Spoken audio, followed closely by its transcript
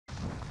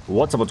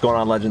What's up, what's going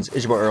on, legends?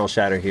 It's your boy Errl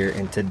Shatter here,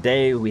 and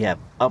today we have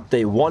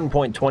update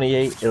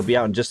 1.28. It'll be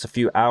out in just a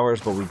few hours,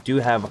 but we do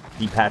have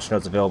the patch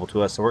notes available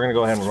to us, so we're going to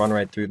go ahead and run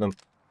right through them,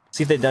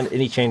 see if they've done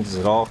any changes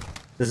at all.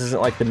 This isn't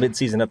like the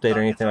mid-season update or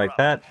anything like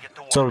that,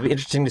 so it'll be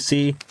interesting to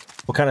see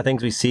what kind of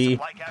things we see,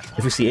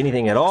 if we see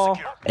anything at all,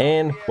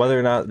 and whether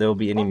or not there will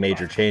be any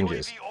major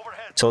changes.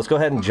 So let's go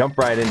ahead and jump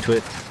right into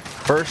it.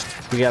 First,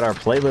 we got our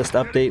playlist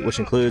update, which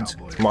includes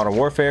Modern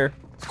Warfare,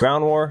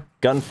 Ground War,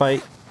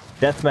 Gunfight,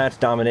 Deathmatch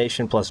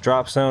Domination plus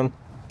Drop Zone,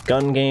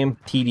 Gun Game,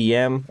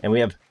 TDM, and we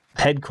have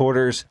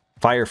Headquarters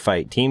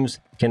Firefight. Teams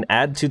can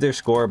add to their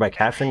score by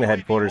capturing the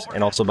headquarters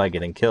and also by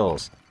getting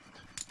kills.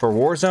 For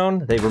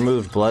Warzone, they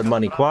removed Blood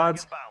Money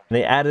quads, and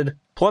they added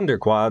Plunder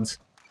quads.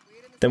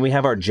 Then we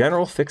have our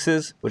general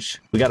fixes, which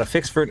we got a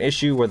fix for an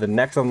issue where the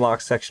next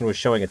unlock section was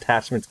showing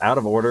attachments out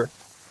of order.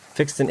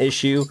 Fixed an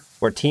issue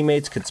where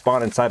teammates could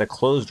spawn inside a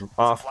closed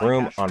off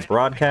room on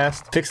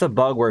broadcast. Fixed a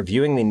bug where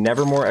viewing the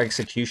Nevermore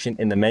execution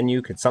in the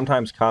menu could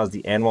sometimes cause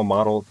the animal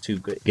model to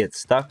get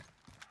stuck.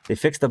 They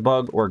fixed a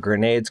bug where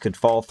grenades could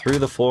fall through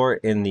the floor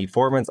in the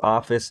foreman's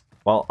office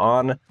while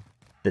on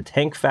the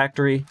tank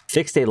factory.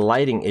 Fixed a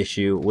lighting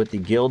issue with the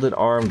Gilded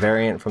Arm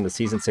variant from the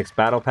Season 6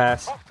 Battle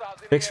Pass.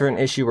 Fixed for an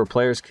issue where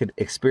players could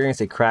experience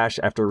a crash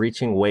after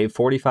reaching wave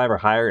 45 or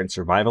higher in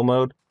survival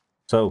mode.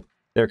 So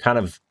they're kind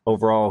of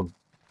overall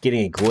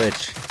getting a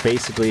glitch.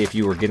 Basically, if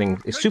you were getting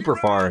super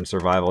far in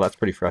survival, that's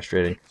pretty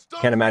frustrating.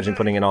 Can't imagine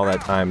putting in all that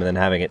time and then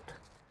having it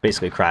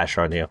basically crash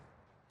on you.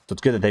 So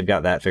it's good that they've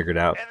got that figured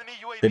out.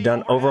 They've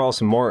done overall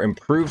some more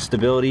improved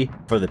stability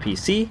for the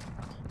PC.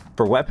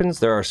 For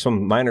weapons, there are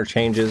some minor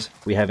changes.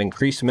 We have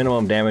increased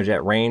minimum damage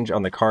at range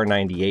on the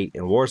Kar98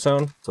 in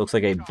Warzone. So it looks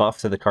like a buff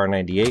to the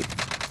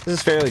Kar98. This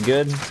is fairly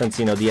good since,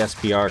 you know, the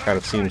SPR kind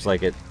of seems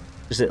like it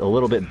just a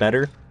little bit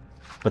better.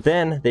 But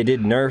then they did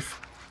nerf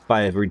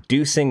by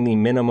reducing the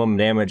minimum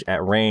damage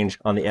at range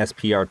on the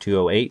SPR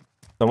 208.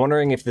 So I'm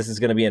wondering if this is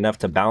going to be enough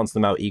to balance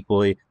them out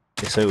equally.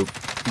 So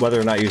whether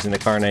or not using the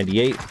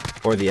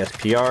Kar98 or the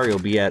SPR, you'll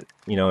be at,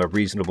 you know, a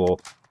reasonable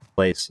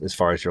place as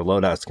far as your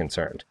loadout is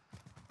concerned.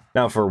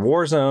 Now for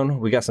Warzone,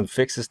 we got some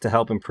fixes to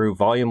help improve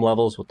volume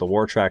levels with the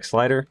War Track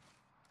slider.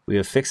 We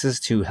have fixes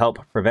to help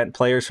prevent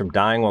players from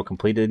dying while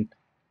completing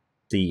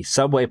the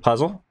subway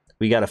puzzle.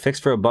 We got a fix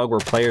for a bug where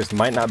players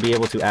might not be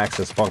able to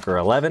access Bunker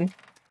 11.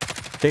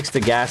 Fixed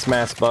a gas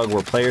mask bug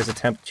where players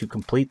attempt to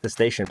complete the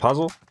station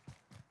puzzle.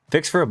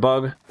 Fixed for a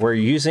bug where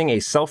using a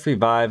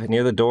self-revive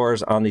near the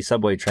doors on the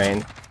subway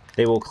train,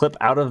 they will clip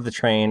out of the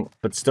train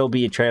but still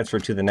be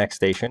transferred to the next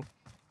station.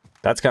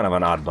 That's kind of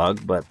an odd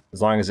bug, but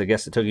as long as I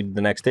guess it took you to the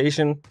next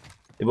station,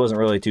 it wasn't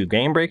really too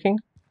game-breaking.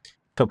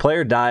 If a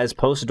player dies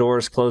post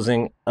doors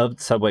closing of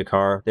the subway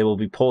car, they will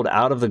be pulled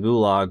out of the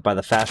gulag by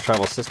the fast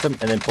travel system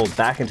and then pulled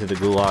back into the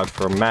gulag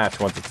for a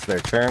match once it's their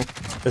turn.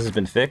 This has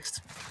been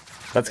fixed.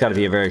 That's got to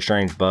be a very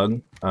strange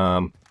bug.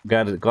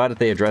 Glad that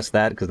they addressed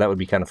that, because that would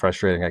be kind of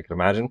frustrating, I can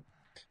imagine.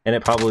 And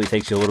it probably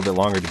takes you a little bit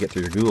longer to get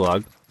through your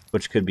gulag,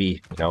 which could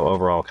be, you know,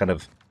 overall kind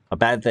of a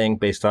bad thing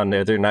based on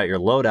whether or not your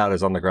loadout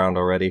is on the ground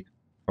already,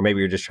 or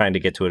maybe you're just trying to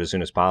get to it as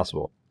soon as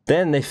possible.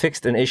 Then they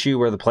fixed an issue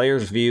where the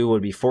player's view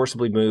would be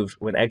forcibly moved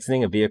when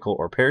exiting a vehicle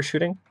or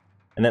parachuting.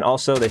 And then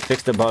also they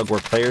fixed a bug where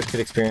players could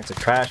experience a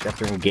crash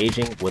after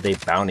engaging with a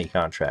bounty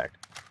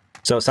contract.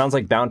 So it sounds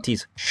like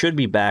bounties should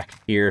be back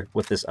here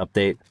with this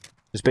update,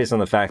 just based on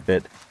the fact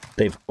that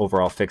they've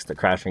overall fixed the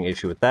crashing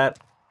issue with that.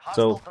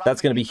 So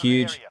that's going to be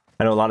huge.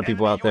 I know a lot of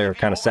people out there are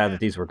kind of sad that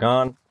these were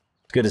gone.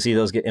 It's good to see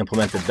those get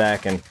implemented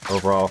back and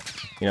overall,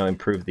 you know,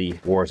 improve the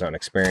Warzone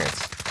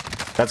experience.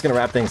 That's going to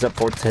wrap things up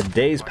for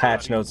today's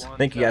patch notes.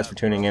 Thank you guys for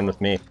tuning in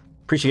with me.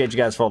 Appreciate you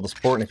guys for all the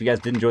support. And if you guys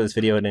did enjoy this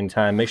video at any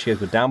time, make sure you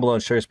guys go down below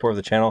and show your support of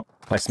the channel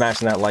by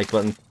smashing that like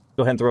button.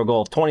 Go ahead and throw a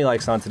goal of 20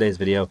 likes on today's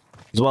video.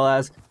 As well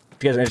as,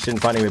 if you guys are interested in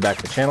finding me back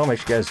to the channel, make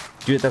sure you guys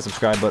do hit that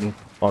subscribe button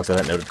alongside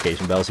that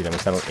notification bell so you don't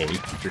miss out on any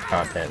future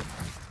content.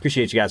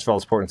 Appreciate you guys for all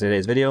the support in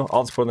today's video,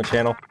 all the support on the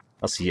channel.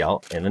 I'll see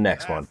y'all in the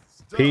next one.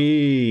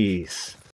 Peace.